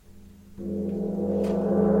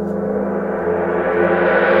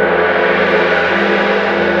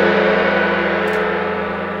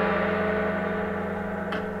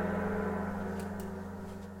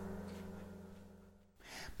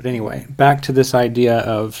back to this idea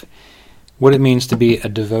of what it means to be a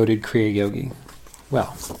devoted Kriya Yogi.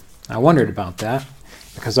 Well, I wondered about that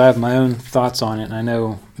because I have my own thoughts on it, and I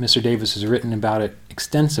know Mr. Davis has written about it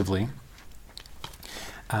extensively.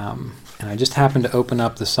 And I just happened to open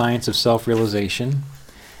up The Science of Self-Realization,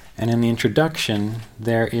 and in the introduction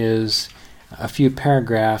there is a few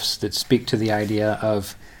paragraphs that speak to the idea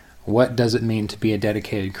of what does it mean to be a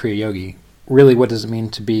dedicated Kriya Yogi. Really, what does it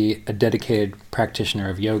mean to be a dedicated practitioner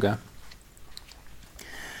of yoga?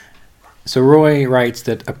 So Roy writes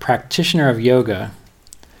that a practitioner of yoga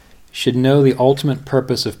should know the ultimate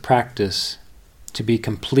purpose of practice to be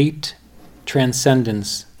complete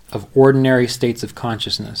transcendence of ordinary states of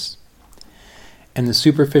consciousness and the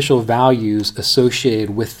superficial values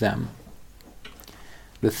associated with them.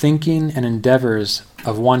 The thinking and endeavors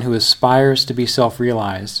of one who aspires to be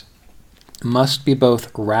self-realized must be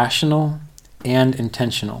both rational and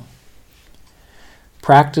intentional.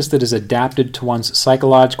 Practice that is adapted to one's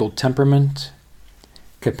psychological temperament,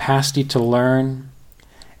 capacity to learn,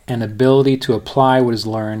 and ability to apply what is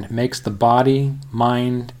learned makes the body,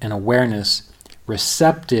 mind, and awareness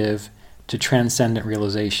receptive to transcendent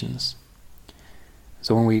realizations.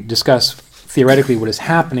 So when we discuss theoretically what is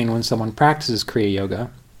happening when someone practices Kriya Yoga,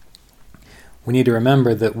 we need to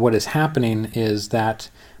remember that what is happening is that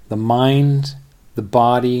the mind, the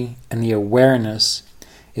body, and the awareness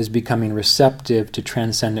is becoming receptive to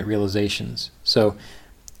transcendent realizations. So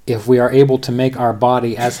if we are able to make our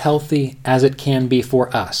body as healthy as it can be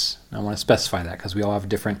for us, I want to specify that because we all have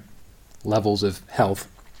different levels of health.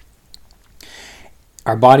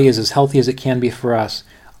 Our body is as healthy as it can be for us.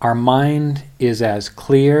 Our mind is as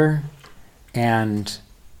clear and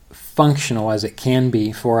functional as it can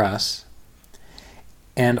be for us.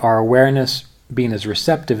 And our awareness being as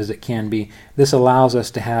receptive as it can be, this allows us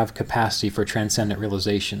to have capacity for transcendent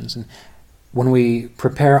realizations. And when we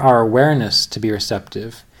prepare our awareness to be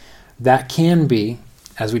receptive, that can be,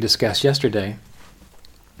 as we discussed yesterday,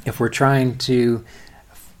 if we're trying to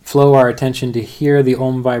flow our attention to hear the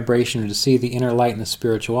Om vibration or to see the inner light in the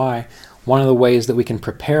spiritual eye, one of the ways that we can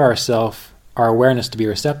prepare our awareness to be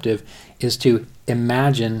receptive, is to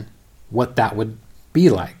imagine what that would be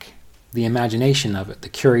like. The imagination of it, the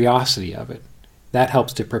curiosity of it. That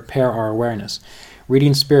helps to prepare our awareness.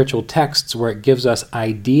 Reading spiritual texts where it gives us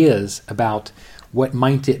ideas about what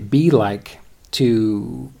might it be like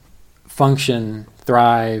to function,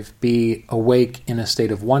 thrive, be awake in a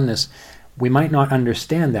state of oneness, we might not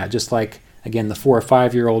understand that. Just like, again, the 4 or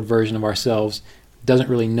 5-year-old version of ourselves doesn't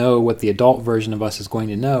really know what the adult version of us is going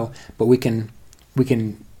to know, but we can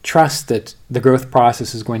trust that the growth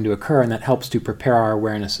process is going to occur, and that helps to prepare our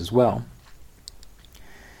awareness as well.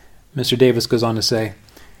 Mr. Davis goes on to say,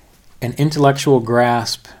 an intellectual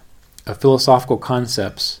grasp of philosophical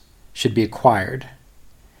concepts should be acquired.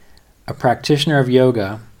 A practitioner of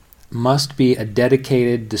yoga must be a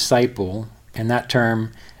dedicated disciple, and that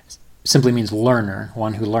term simply means learner,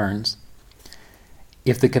 one who learns.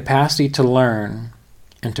 If the capacity to learn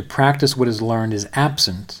and to practice what is learned is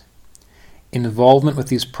absent, involvement with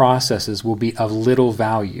these processes will be of little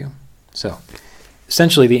value. So,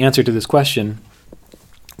 essentially the answer to this question,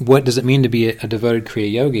 what does it mean to be a devoted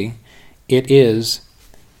Kriya Yogi? It is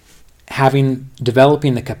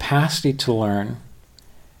developing the capacity to learn,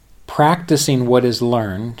 practicing what is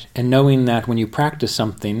learned, and knowing that when you practice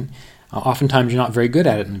something, oftentimes you're not very good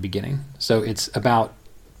at it in the beginning. So it's about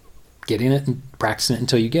getting it and practicing it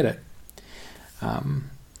until you get it.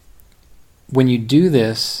 When you do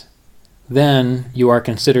this, then you are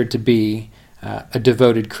considered to be a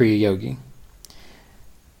devoted Kriya Yogi.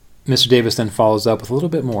 Mr. Davis then follows up with a little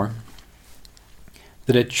bit more,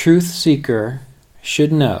 that a truth seeker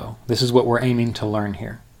should know, this is what we're aiming to learn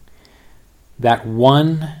here, that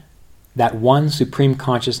one supreme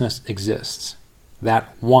consciousness exists.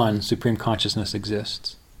 That one supreme consciousness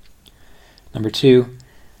exists. Number 2,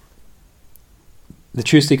 the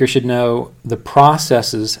truth seeker should know the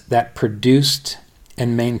processes that produced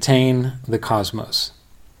and maintain the cosmos.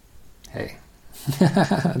 Hey,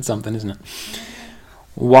 that's something, isn't it?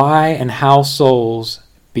 Why and how souls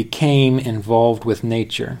became involved with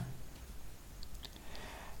nature.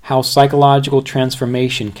 How psychological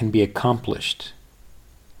transformation can be accomplished.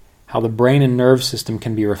 How the brain and nerve system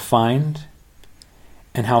can be refined.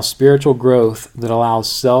 And how spiritual growth that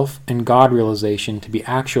allows self and God realization to be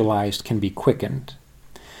actualized can be quickened.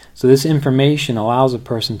 So this information allows a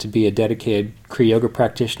person to be a dedicated Kriya Yoga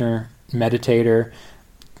practitioner, meditator,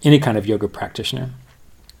 any kind of yoga practitioner,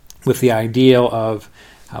 with the ideal of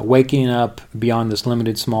waking up beyond this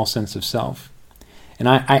limited small sense of self. And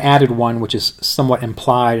I added one which is somewhat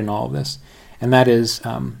implied in all of this, and that is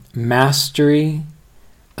mastery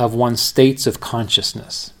of one's states of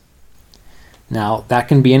consciousness. Now, that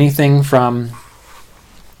can be anything from,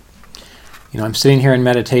 I'm sitting here in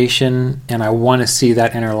meditation and I want to see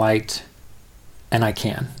that inner light, and I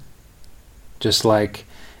can. Just like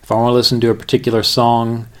if I want to listen to a particular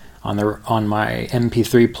song on my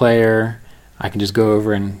MP3 player, I can just go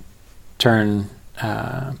over and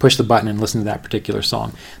push the button and listen to that particular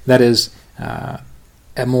song. That is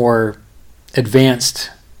a more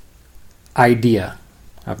advanced idea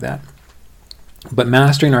of that. But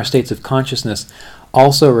mastering our states of consciousness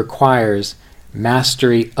also requires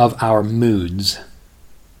mastery of our moods.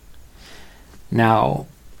 Now,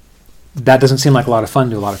 that doesn't seem like a lot of fun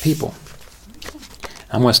to a lot of people.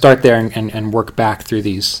 I'm going to start there and work back through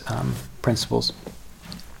these principles.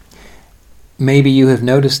 Maybe you have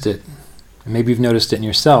noticed it. Maybe you've noticed it in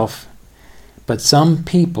yourself. But some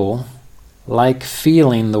people like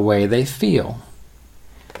feeling the way they feel,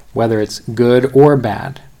 whether it's good or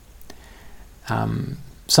bad.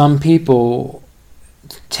 Some people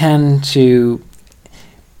tend to,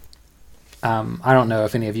 I don't know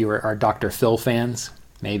if any of you are Dr. Phil fans.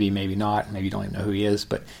 Maybe, maybe not. Maybe you don't even know who he is,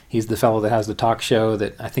 but he's the fellow that has the talk show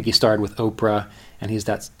that I think he started with Oprah, and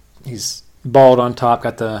he's bald on top,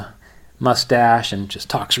 got the mustache, and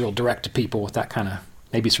just talks real direct to people with that kind of,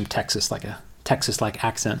 maybe he's from Texas, like a Texas-like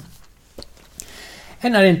accent.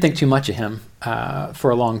 And I didn't think too much of him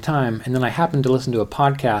for a long time, and then I happened to listen to a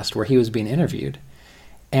podcast where he was being interviewed,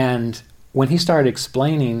 and when he started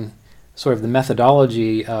explaining sort of the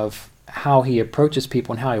methodology of how he approaches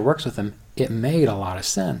people and how he works with them, it made a lot of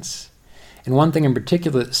sense. And one thing in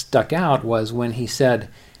particular that stuck out was when he said,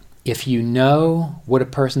 if you know what a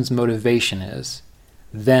person's motivation is,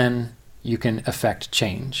 then you can affect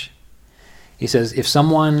change. He says, if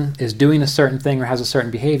someone is doing a certain thing or has a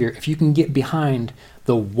certain behavior, if you can get behind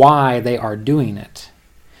the why they are doing it,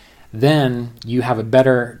 then you have a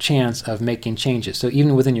better chance of making changes. So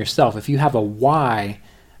even within yourself, if you have a why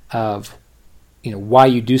of, why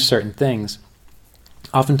you do certain things,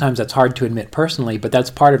 oftentimes that's hard to admit personally, but that's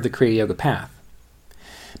part of the Kriya Yoga path.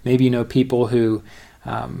 Maybe you know people who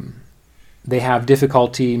they have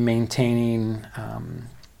difficulty maintaining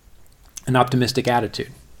an optimistic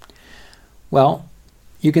attitude. Well,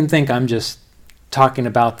 you can think I'm just talking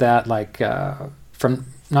about that like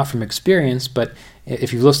not from experience, but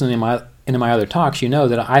if you've listened into my other talks, you know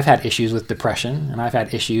that I've had issues with depression, and I've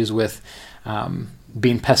had issues with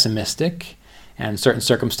being pessimistic, and certain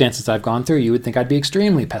circumstances I've gone through, you would think I'd be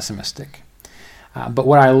extremely pessimistic. But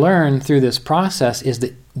what I learned through this process is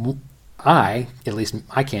that I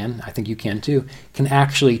think you can too, can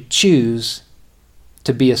actually choose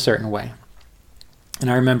to be a certain way. And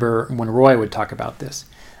I remember when Roy would talk about this,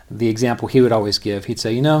 the example he would always give, he'd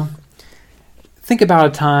say, think about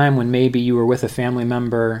a time when maybe you were with a family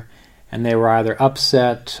member and they were either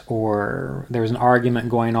upset or there was an argument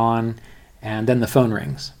going on, and then the phone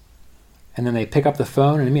rings. And then they pick up the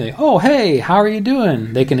phone and immediately, oh, hey, how are you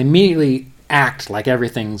doing? They can immediately act like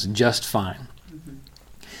everything's just fine. Mm-hmm.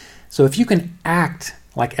 So if you can act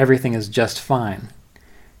like everything is just fine,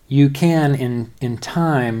 you can, in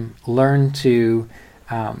time, learn to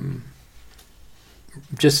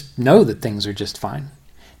just know that things are just fine.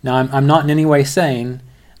 Now, I'm not in any way saying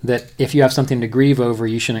that if you have something to grieve over,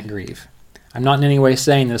 you shouldn't grieve. I'm not in any way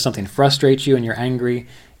saying that if something frustrates you and you're angry,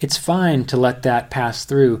 it's fine to let that pass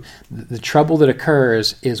through. The trouble that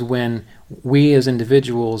occurs is when we as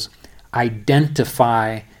individuals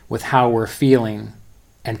identify with how we're feeling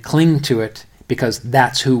and cling to it because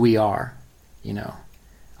that's who we are.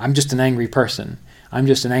 I'm just an angry person. I'm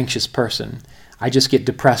just an anxious person. I just get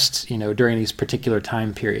depressed, during these particular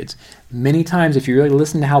time periods. Many times, if you really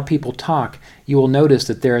listen to how people talk, you will notice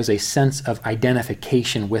that there is a sense of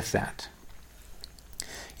identification with that.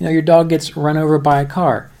 Your dog gets run over by a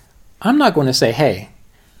car. I'm not going to say, hey,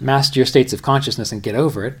 master your states of consciousness and get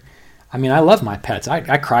over it. I mean, I love my pets.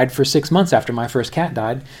 I cried for 6 months after my first cat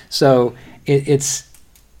died. So it's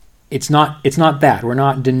not that. We're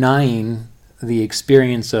not denying the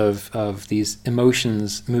experience of these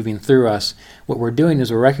emotions moving through us. What we're doing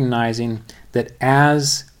is we're recognizing that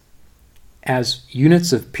as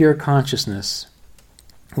units of pure consciousness,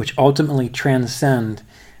 which ultimately transcend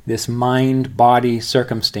this mind-body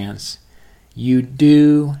circumstance, you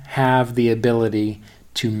do have the ability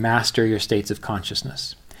to master your states of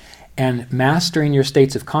consciousness. And mastering your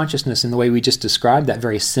states of consciousness in the way we just described, that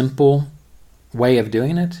very simple way of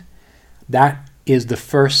doing it, that is the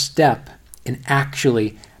first step in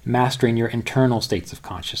actually mastering your internal states of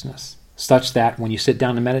consciousness, such that when you sit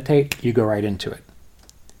down to meditate, you go right into it.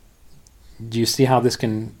 Do you see how this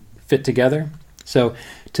can fit together? So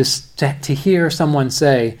to hear someone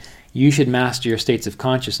say, you should master your states of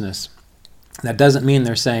consciousness. That doesn't mean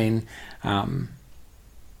they're saying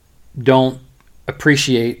don't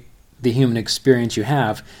appreciate the human experience you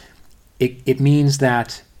have. It means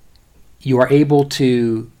that you are able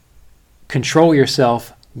to control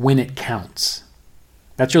yourself when it counts.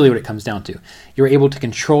 That's really what it comes down to. You're able to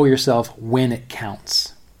control yourself when it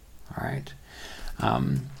counts. All right?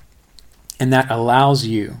 And that allows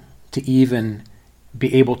you to even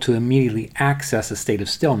be able to immediately access a state of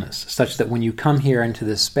stillness, such that when you come here into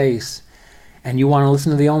this space and you want to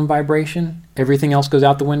listen to the Om vibration, everything else goes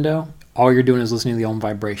out the window. All you're doing is listening to the Om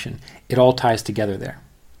vibration. It all ties together there.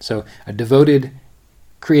 So a devoted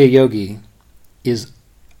Kriya Yogi is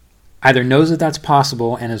either knows that that's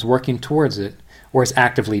possible and is working towards it, or is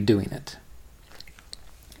actively doing it.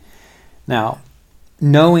 Now,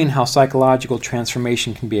 knowing how psychological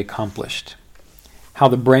transformation can be accomplished, how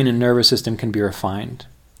the brain and nervous system can be refined,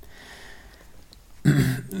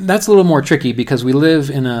 that's a little more tricky because we live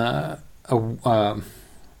in a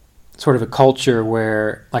sort of a culture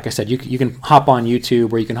where, like I said, you can hop on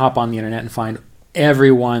YouTube or you can hop on the internet and find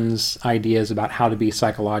everyone's ideas about how to be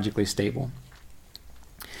psychologically stable.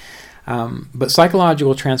 But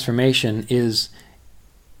psychological transformation is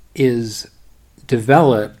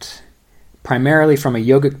developed primarily from a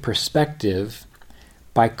yogic perspective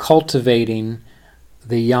by cultivating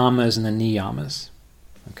the yamas and the niyamas.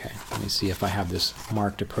 Okay, let me see if I have this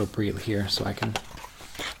marked appropriately here so I can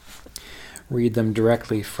read them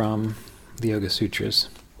directly from the Yoga Sutras.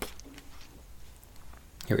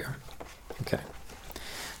 Here we are. Okay.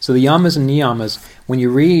 So the yamas and niyamas, when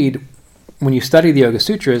you study the Yoga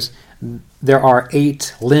Sutras, there are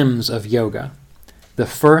 8 limbs of yoga. The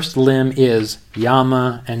first limb is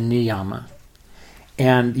yama and niyama.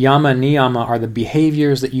 And yama and niyama are the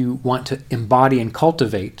behaviors that you want to embody and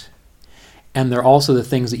cultivate, and they're also the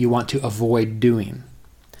things that you want to avoid doing.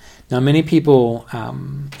 Now, many people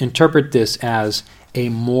interpret this as a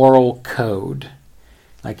moral code.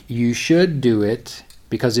 Like, you should do it,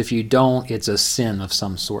 because if you don't, it's a sin of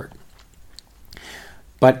some sort.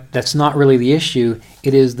 But that's not really the issue.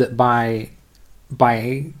 It is that by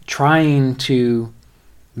trying to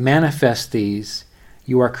manifest these,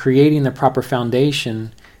 you are creating the proper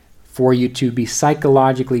foundation for you to be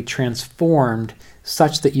psychologically transformed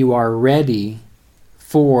such that you are ready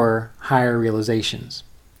for higher realizations.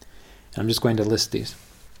 And I'm just going to list these.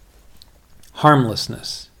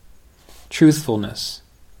 Harmlessness, truthfulness,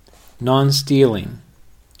 non-stealing,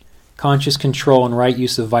 conscious control and right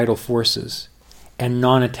use of vital forces, and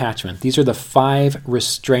non-attachment. These are the 5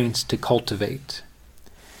 restraints to cultivate.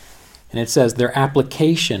 And it says their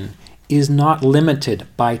application is not limited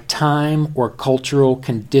by time or cultural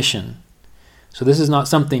condition. So this is not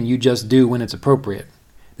something you just do when it's appropriate.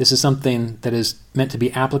 This is something that is meant to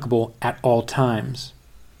be applicable at all times.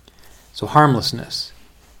 So harmlessness,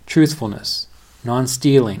 truthfulness,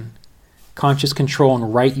 non-stealing, conscious control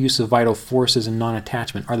and right use of vital forces, and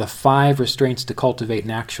non-attachment are the 5 restraints to cultivate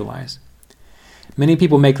and actualize. Many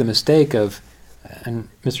people make the mistake of, and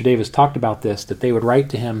Mr. Davis talked about this, that they would write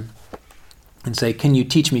to him and say, "Can you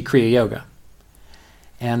teach me Kriya Yoga?"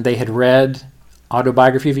 And they had read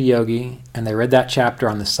Autobiography of a Yogi, and they read that chapter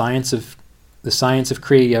on the science of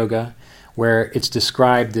Kriya Yoga, where it's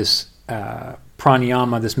described this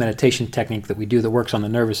pranayama, this meditation technique that we do that works on the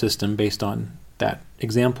nervous system based on that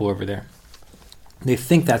example over there. They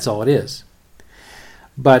think that's all it is.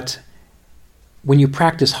 But when you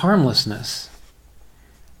practice harmlessness,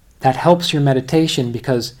 that helps your meditation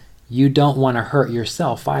because you don't want to hurt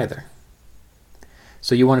yourself either.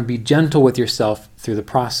 So you want to be gentle with yourself through the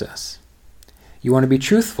process. You want to be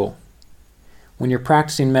truthful. When you're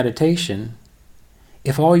practicing meditation,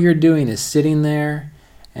 if all you're doing is sitting there,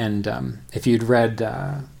 and if you'd read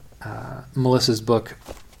Melissa's book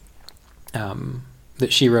that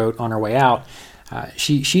she wrote on her way out,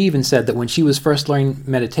 she even said that when she was first learning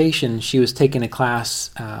meditation, she was taking a class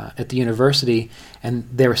at the university, and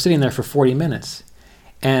they were sitting there for 40 minutes.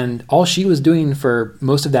 And all she was doing for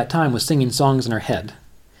most of that time was singing songs in her head,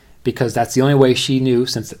 because that's the only way she knew,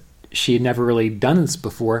 since she had never really done this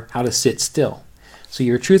before, how to sit still. So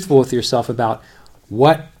you're truthful with yourself about,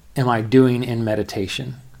 what am I doing in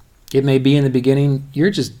meditation? It may be in the beginning,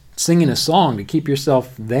 you're just singing a song to keep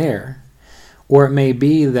yourself there. Or it may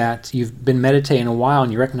be that you've been meditating a while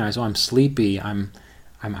and you recognize, oh, I'm sleepy, I'm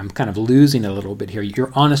kind of losing a little bit here.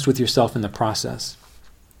 You're honest with yourself in the process.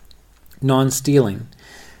 Non-stealing.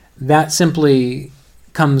 That simply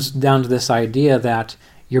comes down to this idea that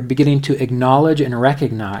you're beginning to acknowledge and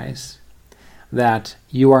recognize that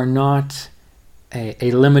you are not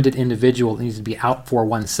a limited individual that needs to be out for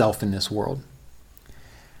oneself in this world.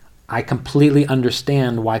 I completely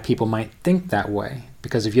understand why people might think that way.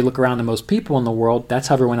 Because if you look around at most people in the world, that's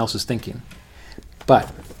how everyone else is thinking. But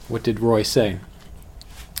what did Roy say?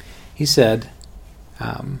 He said,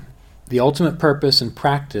 the ultimate purpose and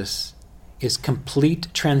practice is complete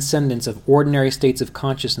transcendence of ordinary states of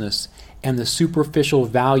consciousness and the superficial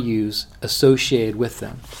values associated with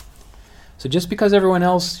them. So just because everyone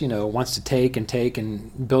else, wants to take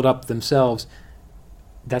and build up themselves,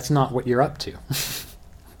 that's not what you're up to.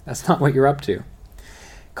 That's not what you're up to.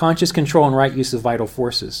 Conscious control and right use of vital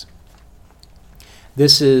forces.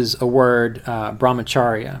 This is a word,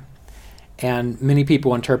 brahmacharya, and many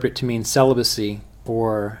people interpret it to mean celibacy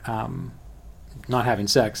or not having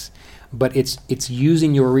sex, but it's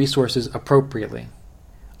using your resources appropriately.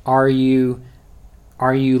 Are you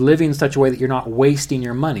living in such a way that you're not wasting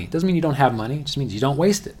your money? It doesn't mean you don't have money, it just means you don't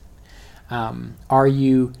waste it. Are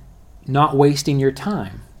you not wasting your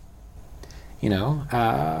time?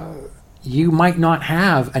 You might not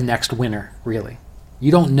have a next winter, really.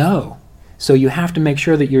 You don't know. So you have to make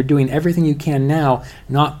sure that you're doing everything you can now,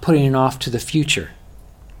 not putting it off to the future.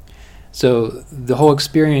 So the whole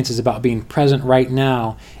experience is about being present right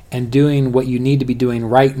now and doing what you need to be doing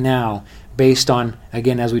right now based on,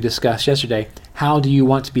 again, as we discussed yesterday, how do you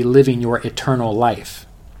want to be living your eternal life?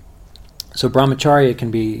 So brahmacharya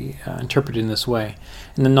can be interpreted in this way.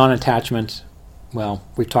 And the non-attachment, well,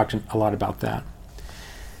 we've talked a lot about that.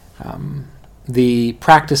 The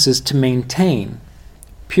practice is to maintain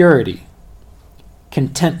purity,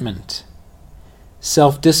 contentment,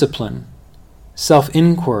 self-discipline,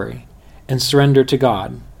 self-inquiry, and surrender to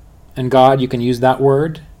God. And God, you can use that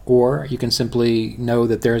word, or you can simply know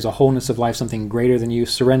that there is a wholeness of life, something greater than you.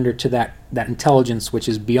 Surrender to that intelligence which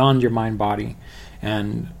is beyond your mind, body,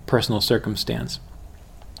 and personal circumstance.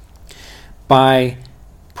 By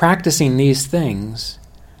practicing these things,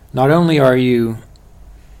 not only are you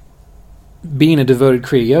being a devoted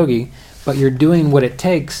Kriya yogi, but you're doing what it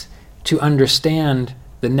takes to understand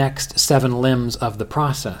the next 7 limbs of the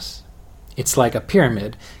process. It's like a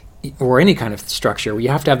pyramid or any kind of structure where you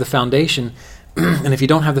have to have the foundation, and if you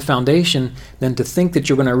don't have the foundation, then to think that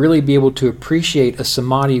you're going to really be able to appreciate a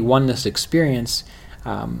samadhi oneness experience,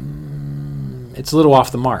 it's a little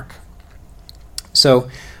off the mark. So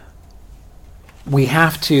we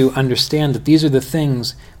have to understand that these are the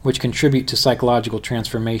things which contribute to psychological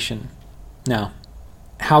transformation. Now,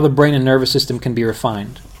 how the brain and nervous system can be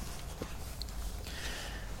refined.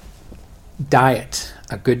 Diet,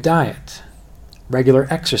 a good diet, regular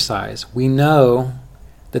exercise. We know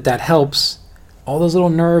that helps all those little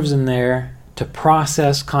nerves in there to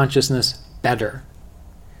process consciousness better.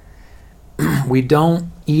 We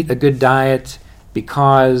don't eat a good diet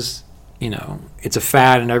because, it's a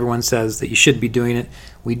fad and everyone says that you should be doing it.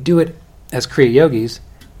 We do it as Kriya yogis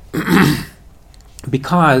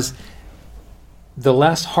because the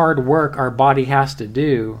less hard work our body has to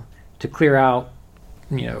do to clear out,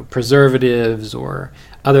 preservatives or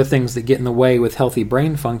other things that get in the way with healthy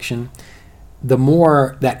brain function, the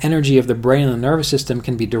more that energy of the brain and the nervous system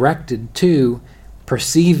can be directed to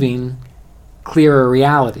perceiving clearer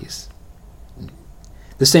realities.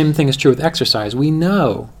 The same thing is true with exercise. We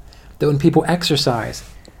know that when people exercise,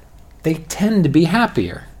 they tend to be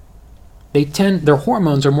happier. Their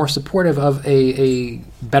hormones are more supportive of a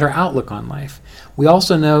better outlook on life. We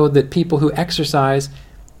also know that people who exercise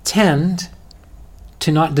tend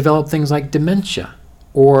to not develop things like dementia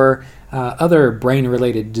or other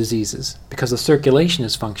brain-related diseases because the circulation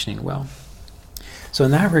is functioning well. So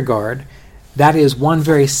in that regard, that is one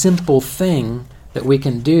very simple thing that we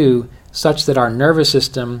can do such that our nervous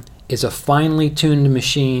system is a finely tuned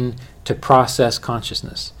machine to process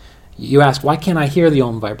consciousness. You ask, why can't I hear the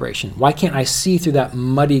Om vibration? Why can't I see through that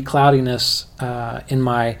muddy cloudiness in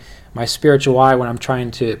my spiritual eye when I'm trying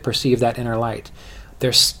to perceive that inner light?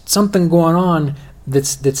 There's something going on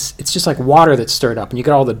that's it's just like water that's stirred up and you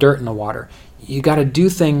got all the dirt in the water. You got to do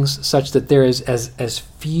things such that there is as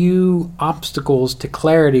few obstacles to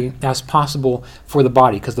clarity as possible for the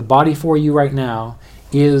body, because the body for you right now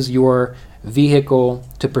is your vehicle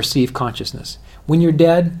to perceive consciousness. When you're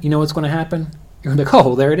dead, you know what's going to happen? You're going to be like,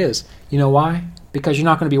 oh, there it is. You know why? Because you're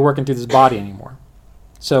not going to be working through this body anymore.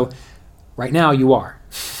 So right now you are.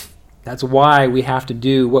 That's why we have to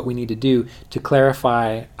do what we need to do to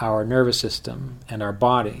clarify our nervous system and our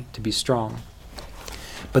body to be strong.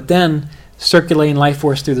 But then circulating life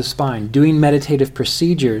force through the spine, doing meditative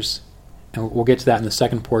procedures, and we'll get to that in the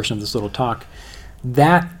second portion of this little talk,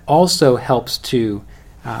 that also helps to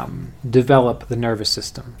develop the nervous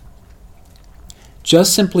system.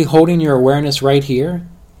 Just simply holding your awareness right here,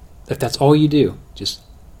 if that's all you do, just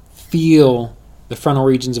feel the frontal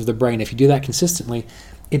regions of the brain. If you do that consistently,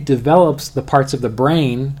 it develops the parts of the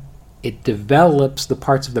brain. It develops the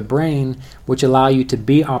parts of the brain which allow you to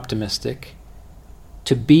be optimistic,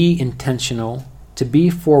 to be intentional, to be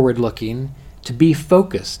forward-looking, to be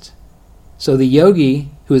focused. So the yogi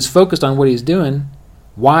who is focused on what he's doing,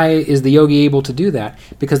 why is the yogi able to do that?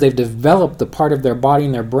 Because they've developed the part of their body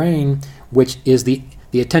and their brain which is the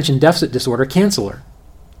attention deficit disorder canceller,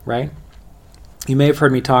 right? You may have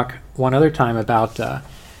heard me talk one other time about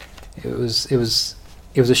it was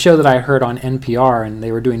a show that I heard on NPR, and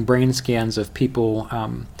they were doing brain scans of people,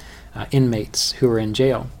 inmates who were in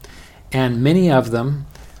jail, and many of them,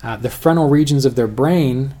 the frontal regions of their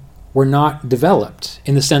brain were not developed,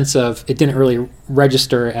 in the sense of it didn't really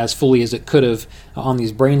register as fully as it could have on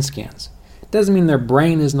these brain scans. It doesn't mean their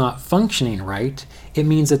brain is not functioning right. It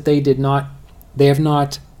means that they have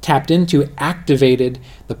not tapped into, activated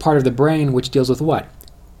the part of the brain which deals with what?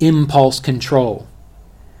 Impulse control.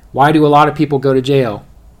 Why do a lot of people go to jail?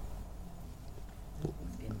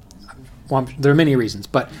 Well, there are many reasons,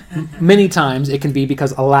 but many times it can be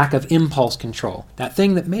because a lack of impulse control. That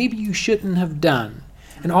thing that maybe you shouldn't have done.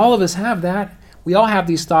 And all of us have that. We all have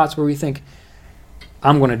these thoughts where we think,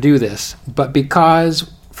 I'm going to do this. But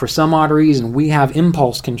because for some odd reason we have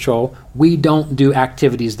impulse control, we don't do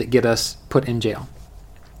activities that get us put in jail.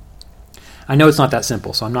 I know it's not that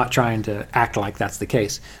simple, so I'm not trying to act like that's the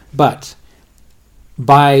case. But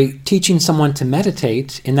by teaching someone to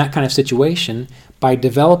meditate in that kind of situation, by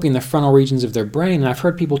developing the frontal regions of their brain, and I've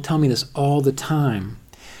heard people tell me this all the time,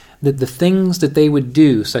 that the things that they would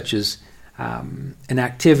do, such as an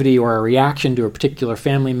activity or a reaction to a particular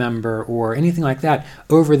family member or anything like that,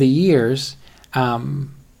 over the years,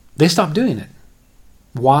 they stop doing it.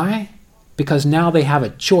 Why? Because now they have a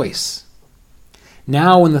choice.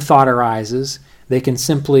 Now when the thought arises, they can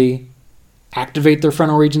simply activate their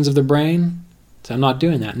frontal regions of the brain. So I'm not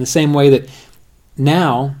doing that. In the same way that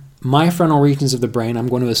now my frontal regions of the brain, I'm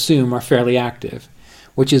going to assume, are fairly active,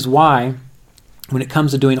 which is why when it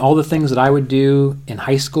comes to doing all the things that I would do in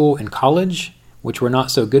high school and college, which were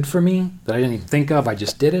not so good for me, that I didn't even think of, I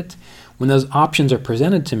just did it, when those options are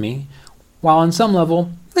presented to me, while on some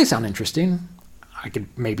level they sound interesting, I could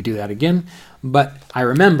maybe do that again, but I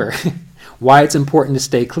remember why it's important to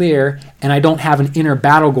stay clear, and I don't have an inner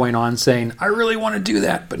battle going on saying, I really want to do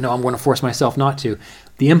that, but no, I'm going to force myself not to.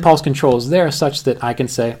 The impulse control is there such that I can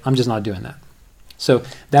say, I'm just not doing that. So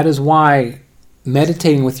that is why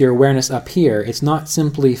meditating with your awareness up here, it's not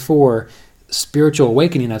simply for spiritual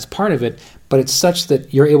awakening, that's part of it, but it's such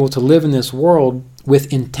that you're able to live in this world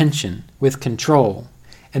with intention, with control.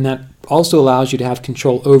 And that also allows you to have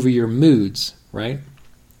control over your moods, right?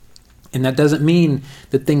 And that doesn't mean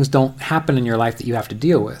that things don't happen in your life that you have to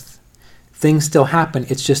deal with. Things still happen,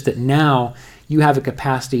 it's just that now you have a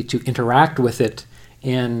capacity to interact with it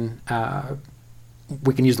in,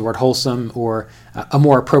 we can use the word wholesome, or a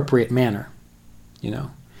more appropriate manner.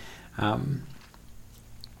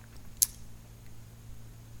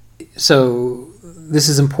 So this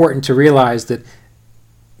is important to realize, that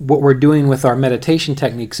what we're doing with our meditation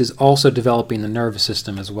techniques is also developing the nervous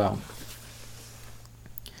system as well.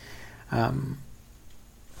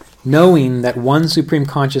 Knowing that one supreme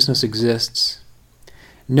consciousness exists,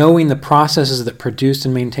 knowing the processes that produce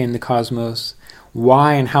and maintain the cosmos,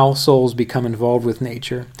 why and how souls become involved with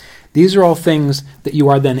nature, these are all things that you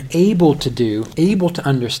are then able to do, able to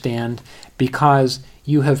understand, because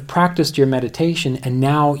you have practiced your meditation, and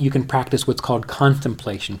now you can practice what's called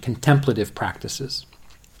contemplation, contemplative practices.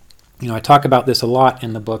 I talk about this a lot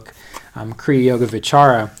in the book Kriya Yoga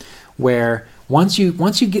Vichara, where once you've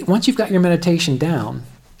got your meditation down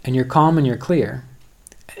and you're calm and you're clear,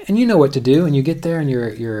 and you know what to do, and you get there and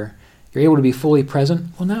you're able to be fully present,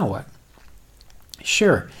 well, now what?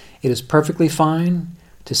 Sure, it is perfectly fine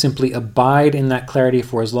to simply abide in that clarity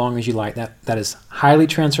for as long as you like. That is highly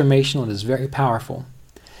transformational. It is very powerful.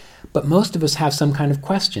 But most of us have some kind of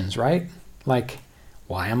questions, right? Like,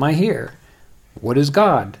 why am I here? What is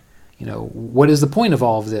God? What is the point of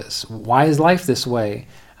all of this? Why is life this way?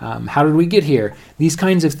 How did we get here? These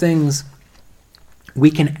kinds of things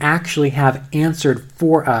we can actually have answered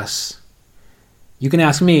for us. You can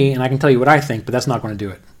ask me, and I can tell you what I think, but that's not going to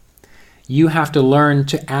do it. You have to learn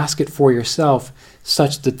to ask it for yourself,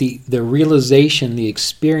 such that the realization, the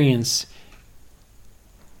experience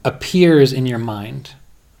appears in your mind,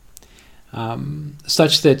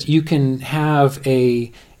 such that you can have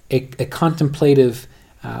a contemplative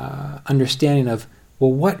understanding of,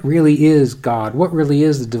 well, what really is God? What really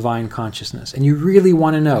is the divine consciousness? And you really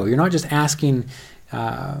want to know. You're not just asking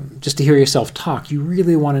just to hear yourself talk. You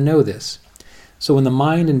really want to know this. So when the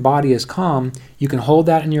mind and body is calm, you can hold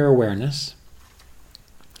that in your awareness.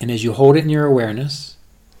 And as you hold it in your awareness,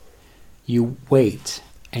 you wait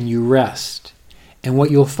and you rest. And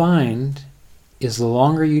what you'll find is the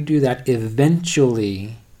longer you do that,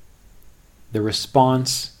 eventually the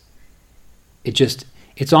response,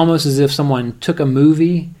 it's almost as if someone took a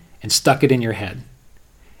movie and stuck it in your head.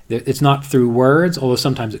 It's not through words, although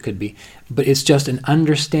sometimes it could be, but it's just an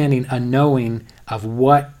understanding, a knowing of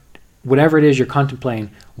whatever it is you're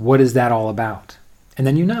contemplating, what is that all about? And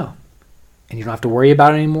then you know. And you don't have to worry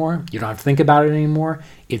about it anymore. You don't have to think about it anymore.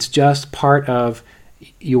 It's just part of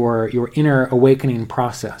your inner awakening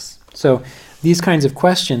process. So these kinds of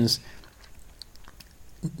questions,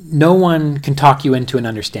 no one can talk you into an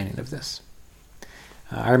understanding of this.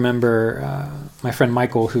 I remember my friend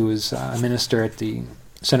Michael, who was a minister at the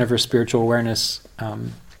Center for Spiritual Awareness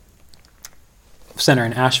Center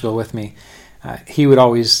in Asheville with me. He would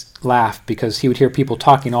always laugh because he would hear people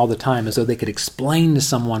talking all the time as though they could explain to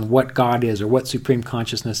someone what God is or what supreme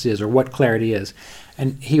consciousness is or what clarity is.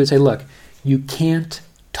 And he would say, look, you can't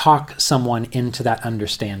talk someone into that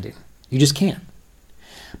understanding. You just can't.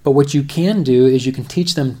 But what you can do is you can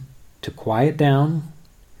teach them to quiet down,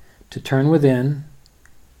 to turn within,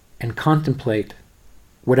 and contemplate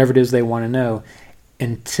whatever it is they want to know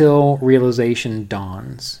until realization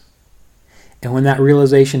dawns. And when that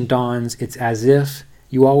realization dawns, it's as if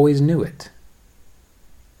you always knew it.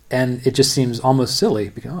 And it just seems almost silly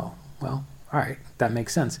because, oh, well, all right, that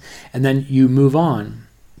makes sense. And then you move on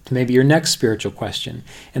to maybe your next spiritual question.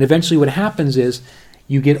 And eventually what happens is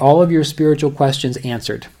you get all of your spiritual questions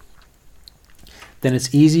answered. Then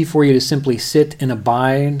it's easy for you to simply sit and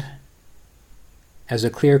abide as a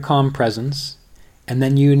clear, calm presence, and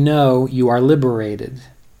then you know you are liberated.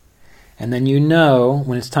 And then you know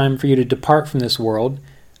when it's time for you to depart from this world,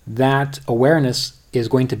 that awareness is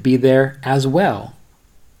going to be there as well.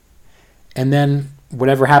 And then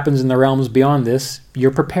whatever happens in the realms beyond this,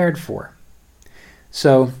 you're prepared for.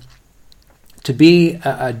 So to be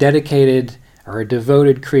a dedicated or a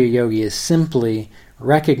devoted Kriya Yogi is simply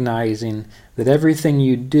recognizing that everything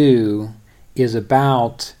you do is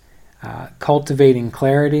about cultivating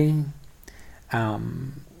clarity,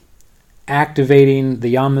 activating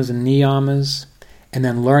the yamas and niyamas, and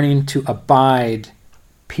then learning to abide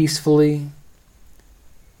peacefully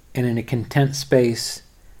and in a content space,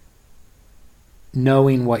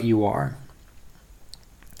 knowing what you are.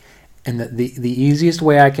 And the easiest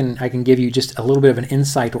way I can give you just a little bit of an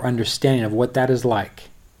insight or understanding of what that is like,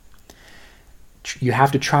 you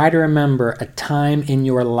have to try to remember a time in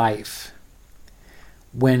your life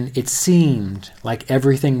when it seemed like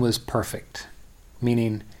everything was perfect,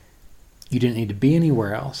 meaning you didn't need to be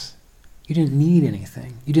anywhere else. You didn't need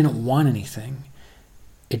anything. You didn't want anything.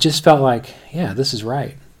 It just felt like, yeah, this is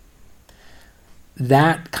right.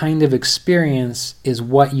 That kind of experience is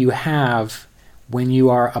what you have when you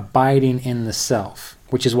are abiding in the self,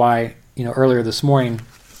 which is why, earlier this morning,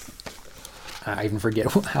 I even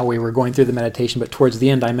forget how we were going through the meditation, but towards the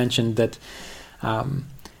end I mentioned that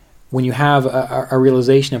when you have a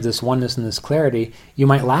realization of this oneness and this clarity, you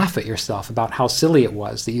might laugh at yourself about how silly it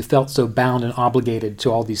was that you felt so bound and obligated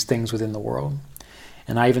to all these things within the world.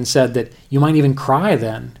 And I even said that you might even cry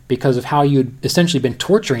then because of how you'd essentially been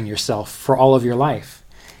torturing yourself for all of your life.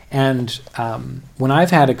 And when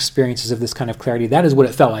I've had experiences of this kind of clarity, that is what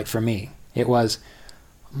it felt like for me. It was,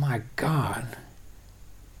 oh my God,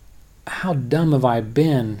 how dumb have I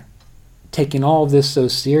been taking all of this so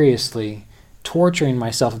seriously, torturing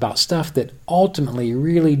myself about stuff that ultimately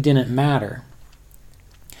really didn't matter.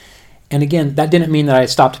 And again, that didn't mean that I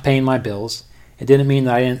stopped paying my bills. It didn't mean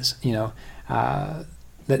that I didn't, that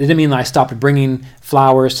it didn't mean that I stopped bringing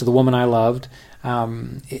flowers to the woman I loved.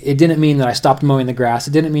 It didn't mean that I stopped mowing the grass.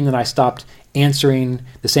 It didn't mean that I stopped answering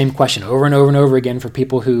the same question over and over and over again for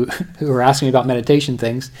people who were asking me about meditation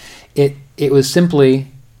things. It was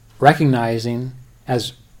simply recognizing,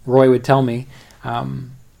 as Roy would tell me,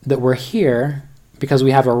 that we're here because we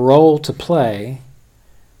have a role to play,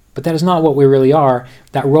 but that is not what we really are.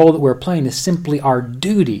 That role that we're playing is simply our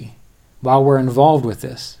duty while we're involved with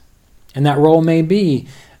this. And that role may be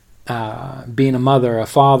being a mother, a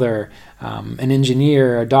father, an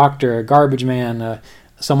engineer, a doctor, a garbage man,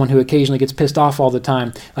 someone who occasionally gets pissed off all the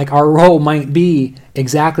time. Like, our role might be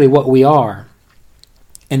exactly what we are.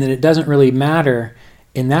 And that it doesn't really matter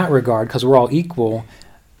in that regard because we're all equal.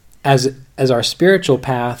 As our spiritual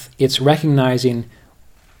path, it's recognizing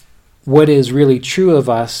what is really true of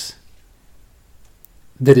us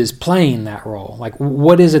that is playing that role. Like,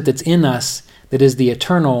 what is it that's in us that is the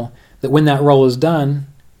eternal, that when that role is done,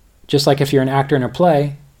 just like if you're an actor in a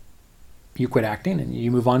play, you quit acting and you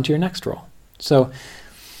move on to your next role. So,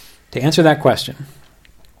 to answer that question,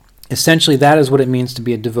 essentially that is what it means to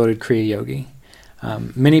be a devoted Kriya Yogi.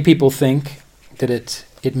 Many people think that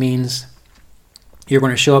it means you're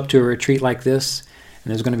going to show up to a retreat like this,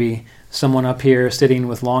 and there's going to be someone up here sitting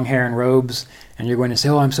with long hair and robes, and you're going to say,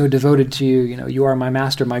 "Oh, I'm so devoted to you. You are my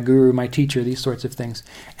master, my guru, my teacher," these sorts of things.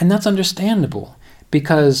 And that's understandable,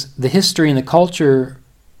 because the history and the culture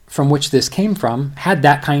from which this came from had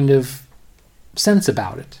that kind of sense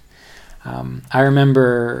about it. I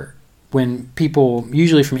remember when people,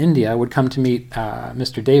 usually from India, would come to meet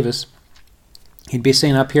Mr. Davis, he'd be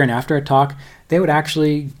sitting up here, and after a talk, they would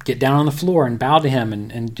actually get down on the floor and bow to him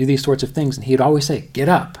and do these sorts of things. And he'd always say, "Get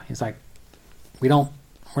up." He's like, we're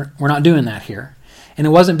not doing that here. And it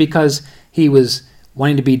wasn't because he was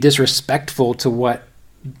wanting to be disrespectful to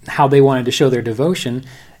how they wanted to show their devotion.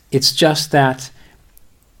 It's just that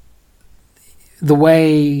the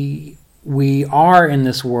way we are in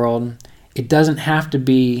this world, it doesn't have to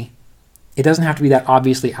be that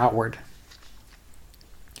obviously outward.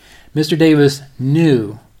 Mr. Davis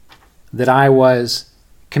knew that I was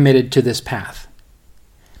committed to this path.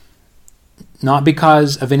 Not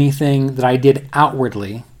because of anything that I did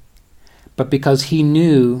outwardly, but because he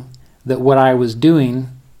knew that what I was doing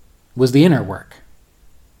was the inner work.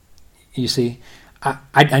 You see,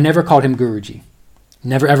 I never called him Guruji.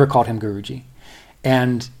 Never ever called him Guruji.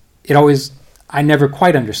 And I never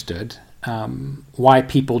quite understood why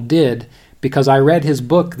people did, because I read his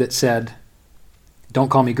book that said, "Don't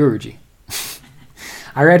call me Guruji."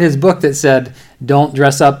 I read his book that said, "Don't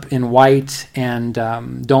dress up in white and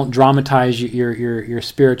don't dramatize your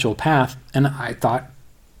spiritual path." And I thought,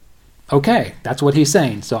 okay, that's what he's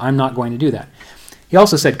saying, so I'm not going to do that. He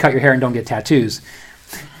also said, "Cut your hair and don't get tattoos."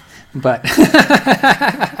 But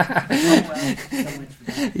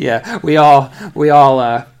yeah, we all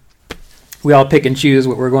pick and choose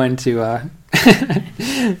what we're going to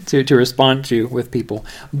to respond to with people.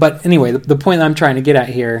 But anyway, the point that I'm trying to get at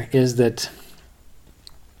here is that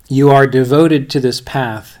you are devoted to this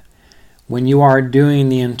path when you are doing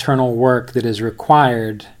the internal work that is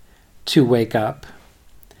required to wake up.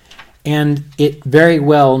 And it very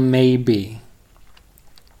well may be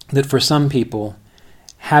that for some people,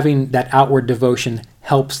 having that outward devotion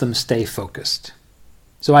helps them stay focused.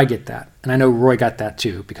 So I get that. And I know Roy got that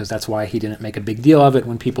too, because that's why he didn't make a big deal of it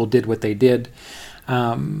when people did what they did.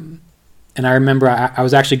 And I remember I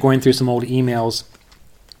was actually going through some old emails.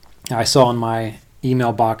 I saw in my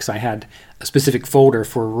email box I had a specific folder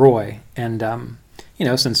for Roy. And,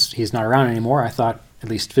 since he's not around anymore, I thought, at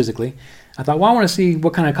least physically, I thought, well, I want to see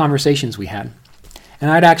what kind of conversations we had.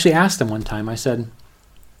 And I'd actually asked him one time, I said,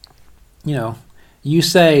 you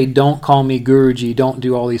say, "Don't call me Guruji, don't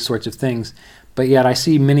do all these sorts of things," but yet I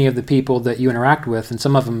see many of the people that you interact with, and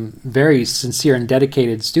some of them very sincere and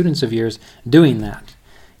dedicated students of yours, doing that.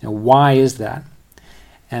 Why is that?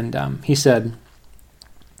 And he said,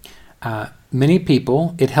 many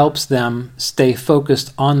people, it helps them stay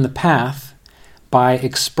focused on the path by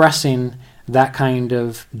expressing that kind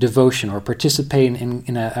of devotion or participating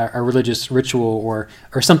in a religious ritual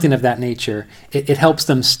or something of that nature. It helps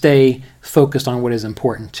them stay focused on what is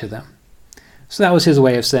important to them. So that was his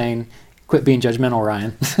way of saying, quit being judgmental,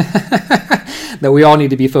 Ryan. That we all need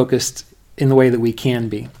to be focused in the way that we can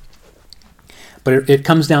be. But it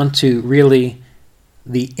comes down to really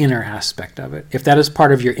the inner aspect of it. If that is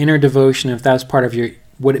part of your inner devotion, if that's part of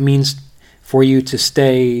what it means for you to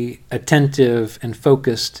stay attentive and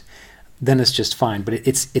focused, then it's just fine. But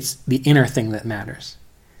it's the inner thing that matters.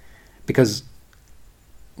 Because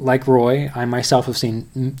like Roy, I myself have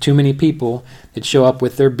seen too many people that show up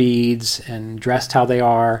with their beads and dressed how they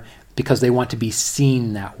are because they want to be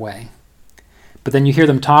seen that way. But then you hear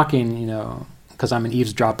them talking, because I'm an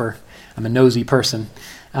eavesdropper, I'm a nosy person.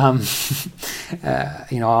 I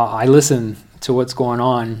listen to what's going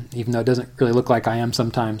on, even though it doesn't really look like I am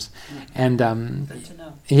sometimes. And good to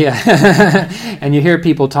know. Yeah, and you hear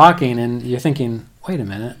people talking, and you're thinking, wait a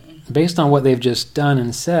minute, based on what they've just done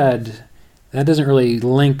and said, that doesn't really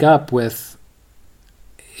link up with.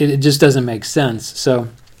 It just doesn't make sense. So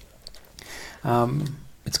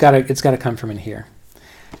it's got to come from in here.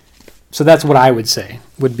 So that's what I would say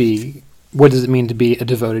would be, what does it mean to be a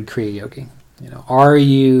devoted Kriya yogi? Are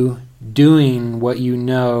you doing what you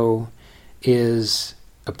know is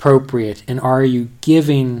appropriate, and are you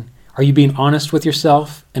being honest with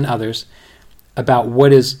yourself and others about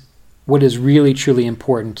what is really truly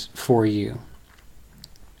important for you?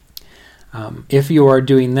 If you are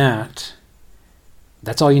doing that,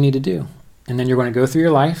 that's all you need to do. And then you're going to go through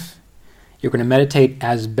your life. You're going to meditate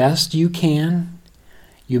as best you can.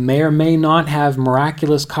 You may or may not have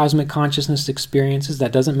miraculous cosmic consciousness experiences.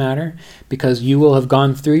 That doesn't matter, because you will have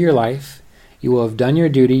gone through your life. You will have done your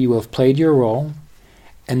duty. You will have played your role.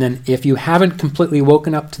 And then if you haven't completely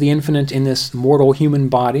woken up to the infinite in this mortal human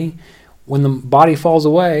body, when the body falls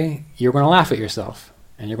away, you're going to laugh at yourself.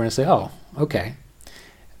 And you're going to say, oh, okay.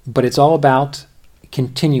 But it's all about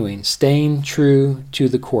continuing, staying true to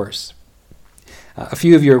the course. A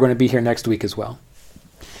few of you are going to be here next week as well.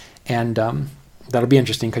 And that'll be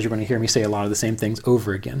interesting because you're going to hear me say a lot of the same things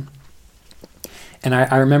over again. And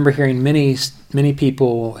I remember hearing many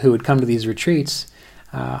people who would come to these retreats.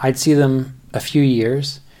 I'd see them a few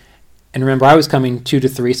years. And remember, I was coming 2 to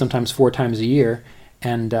 3, sometimes 4 times a year.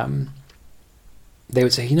 And they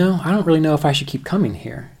would say, I don't really know if I should keep coming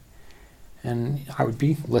here. And I would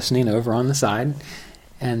be listening over on the side.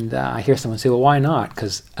 And I hear someone say, well, why not?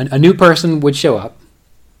 Because a new person would show up.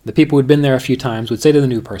 The people who'd been there a few times would say to the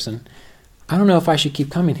new person, I don't know if I should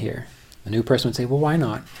keep coming here. The new person would say, well, why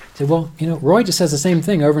not? I'd say, well, Roy just says the same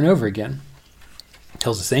thing over and over again.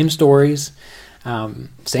 Tells the same stories,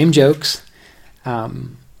 same jokes.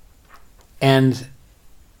 And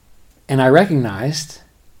I recognized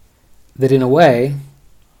that in a way,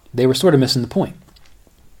 they were sort of missing the point.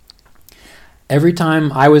 Every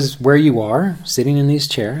time I was where you are, sitting in these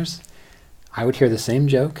chairs, I would hear the same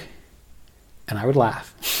joke, and I would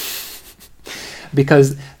laugh.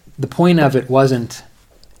 Because the point of it wasn't,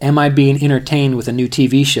 am I being entertained with a new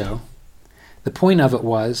TV show? The point of it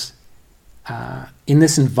was, in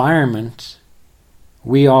this environment,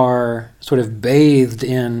 we are sort of bathed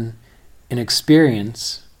in an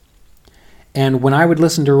experience. And when I would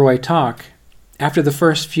listen to Roy talk, after the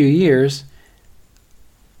first few years,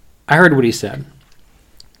 I heard what he said.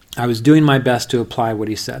 I was doing my best to apply what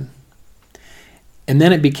he said. And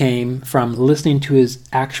then it became from listening to his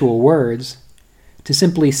actual words to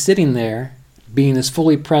simply sitting there, being as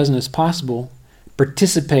fully present as possible,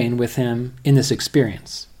 participating with him in this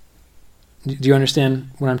experience. Do you understand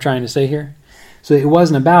what I'm trying to say here? So it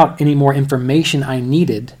wasn't about any more information I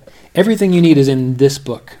needed. Everything you need is in this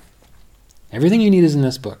book. Everything you need is in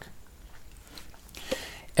this book.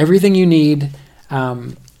 Everything you need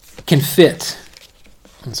can fit.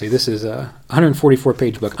 Let's see, this is a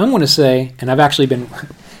 144-page book. I'm going to say, and I've actually been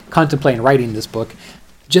contemplating writing this book,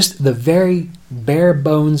 just the very bare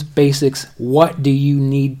bones basics. What do you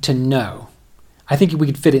need to know? I think we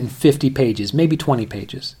could fit it in 50 pages, maybe 20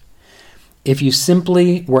 pages. If you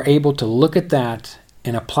simply were able to look at that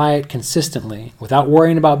and apply it consistently without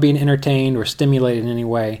worrying about being entertained or stimulated in any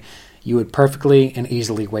way, you would perfectly and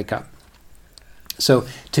easily wake up. So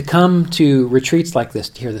to come to retreats like this,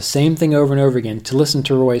 to hear the same thing over and over again, to listen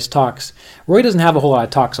to Roy's talks. Roy doesn't have a whole lot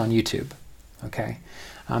of talks on YouTube, okay?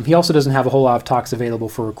 He also doesn't have a whole lot of talks available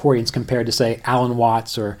for recordings compared to, say, Alan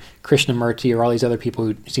Watts or Krishnamurti or all these other people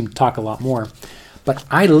who seem to talk a lot more. But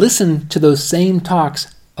I listen to those same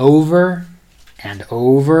talks over and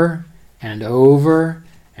over and over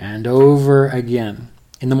and over again.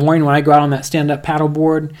 In the morning when I go out on that stand-up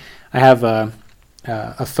paddleboard, I have a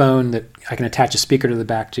phone that I can attach a speaker to the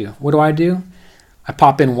back to. What do? I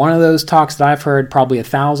pop in one of those talks that I've heard probably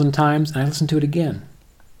 1,000 times, and I listen to it again.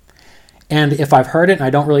 And if I've heard it and I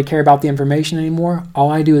don't really care about the information anymore, all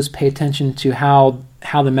I do is pay attention to how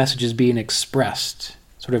the message is being expressed,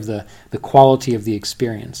 sort of the quality of the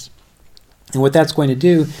experience. And what that's going to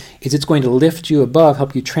do is it's going to lift you above,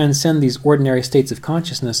 help you transcend these ordinary states of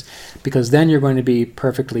consciousness, because then you're going to be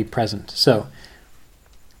perfectly present. So,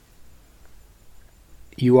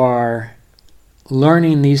 you are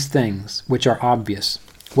learning these things which are obvious.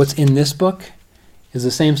 What's in this book is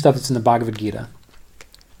the same stuff that's in the Bhagavad Gita.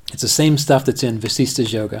 It's the same stuff that's in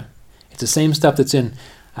Vasishtha's Yoga. It's the same stuff that's in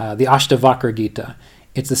the Ashtavakra Gita.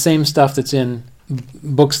 It's the same stuff that's in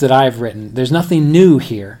books that I've written. There's nothing new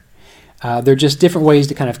here. They're just different ways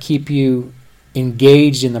to kind of keep you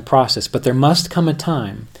engaged in the process. But there must come a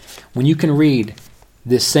time when you can read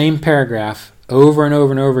this same paragraph over and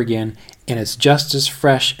over and over again, and it's just as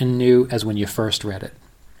fresh and new as when you first read it.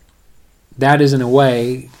 That is, in a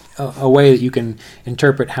way that you can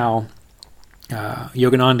interpret how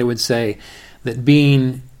Yogananda would say that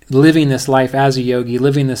living this life as a yogi,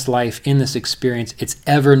 living this life in this experience, it's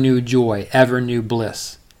ever new joy, ever new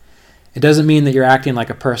bliss. It doesn't mean that you're acting like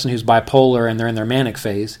a person who's bipolar and they're in their manic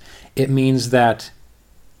phase. It means that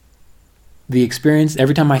the experience,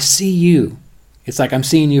 every time I see you, it's like I'm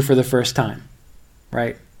seeing you for the first time,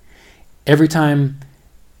 right? Every time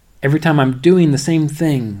I'm doing the same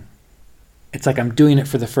thing, it's like I'm doing it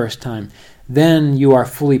for the first time. Then you are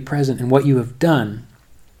fully present in what you have done.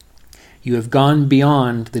 You have gone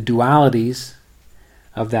beyond the dualities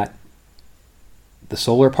of the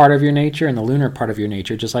solar part of your nature and the lunar part of your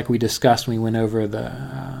nature, just like we discussed when we went over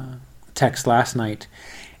the text last night.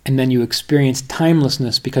 and then you experience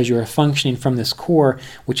timelessness because you are functioning from this core,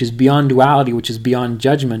 which is beyond duality, which is beyond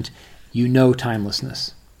judgment, you know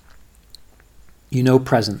timelessness. You know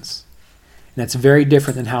presence. And that's very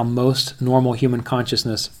different than how most normal human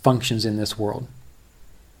consciousness functions in this world.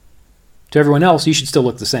 To everyone else, you should still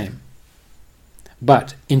look the same.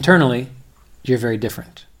 But internally, you're very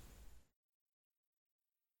different.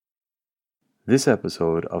 This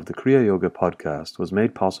episode of the Kriya Yoga podcast was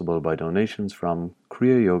made possible by donations from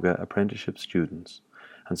Kriya Yoga apprenticeship students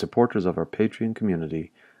and supporters of our Patreon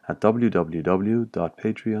community at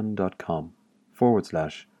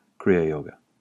www.patreon.com/Kriya Yoga.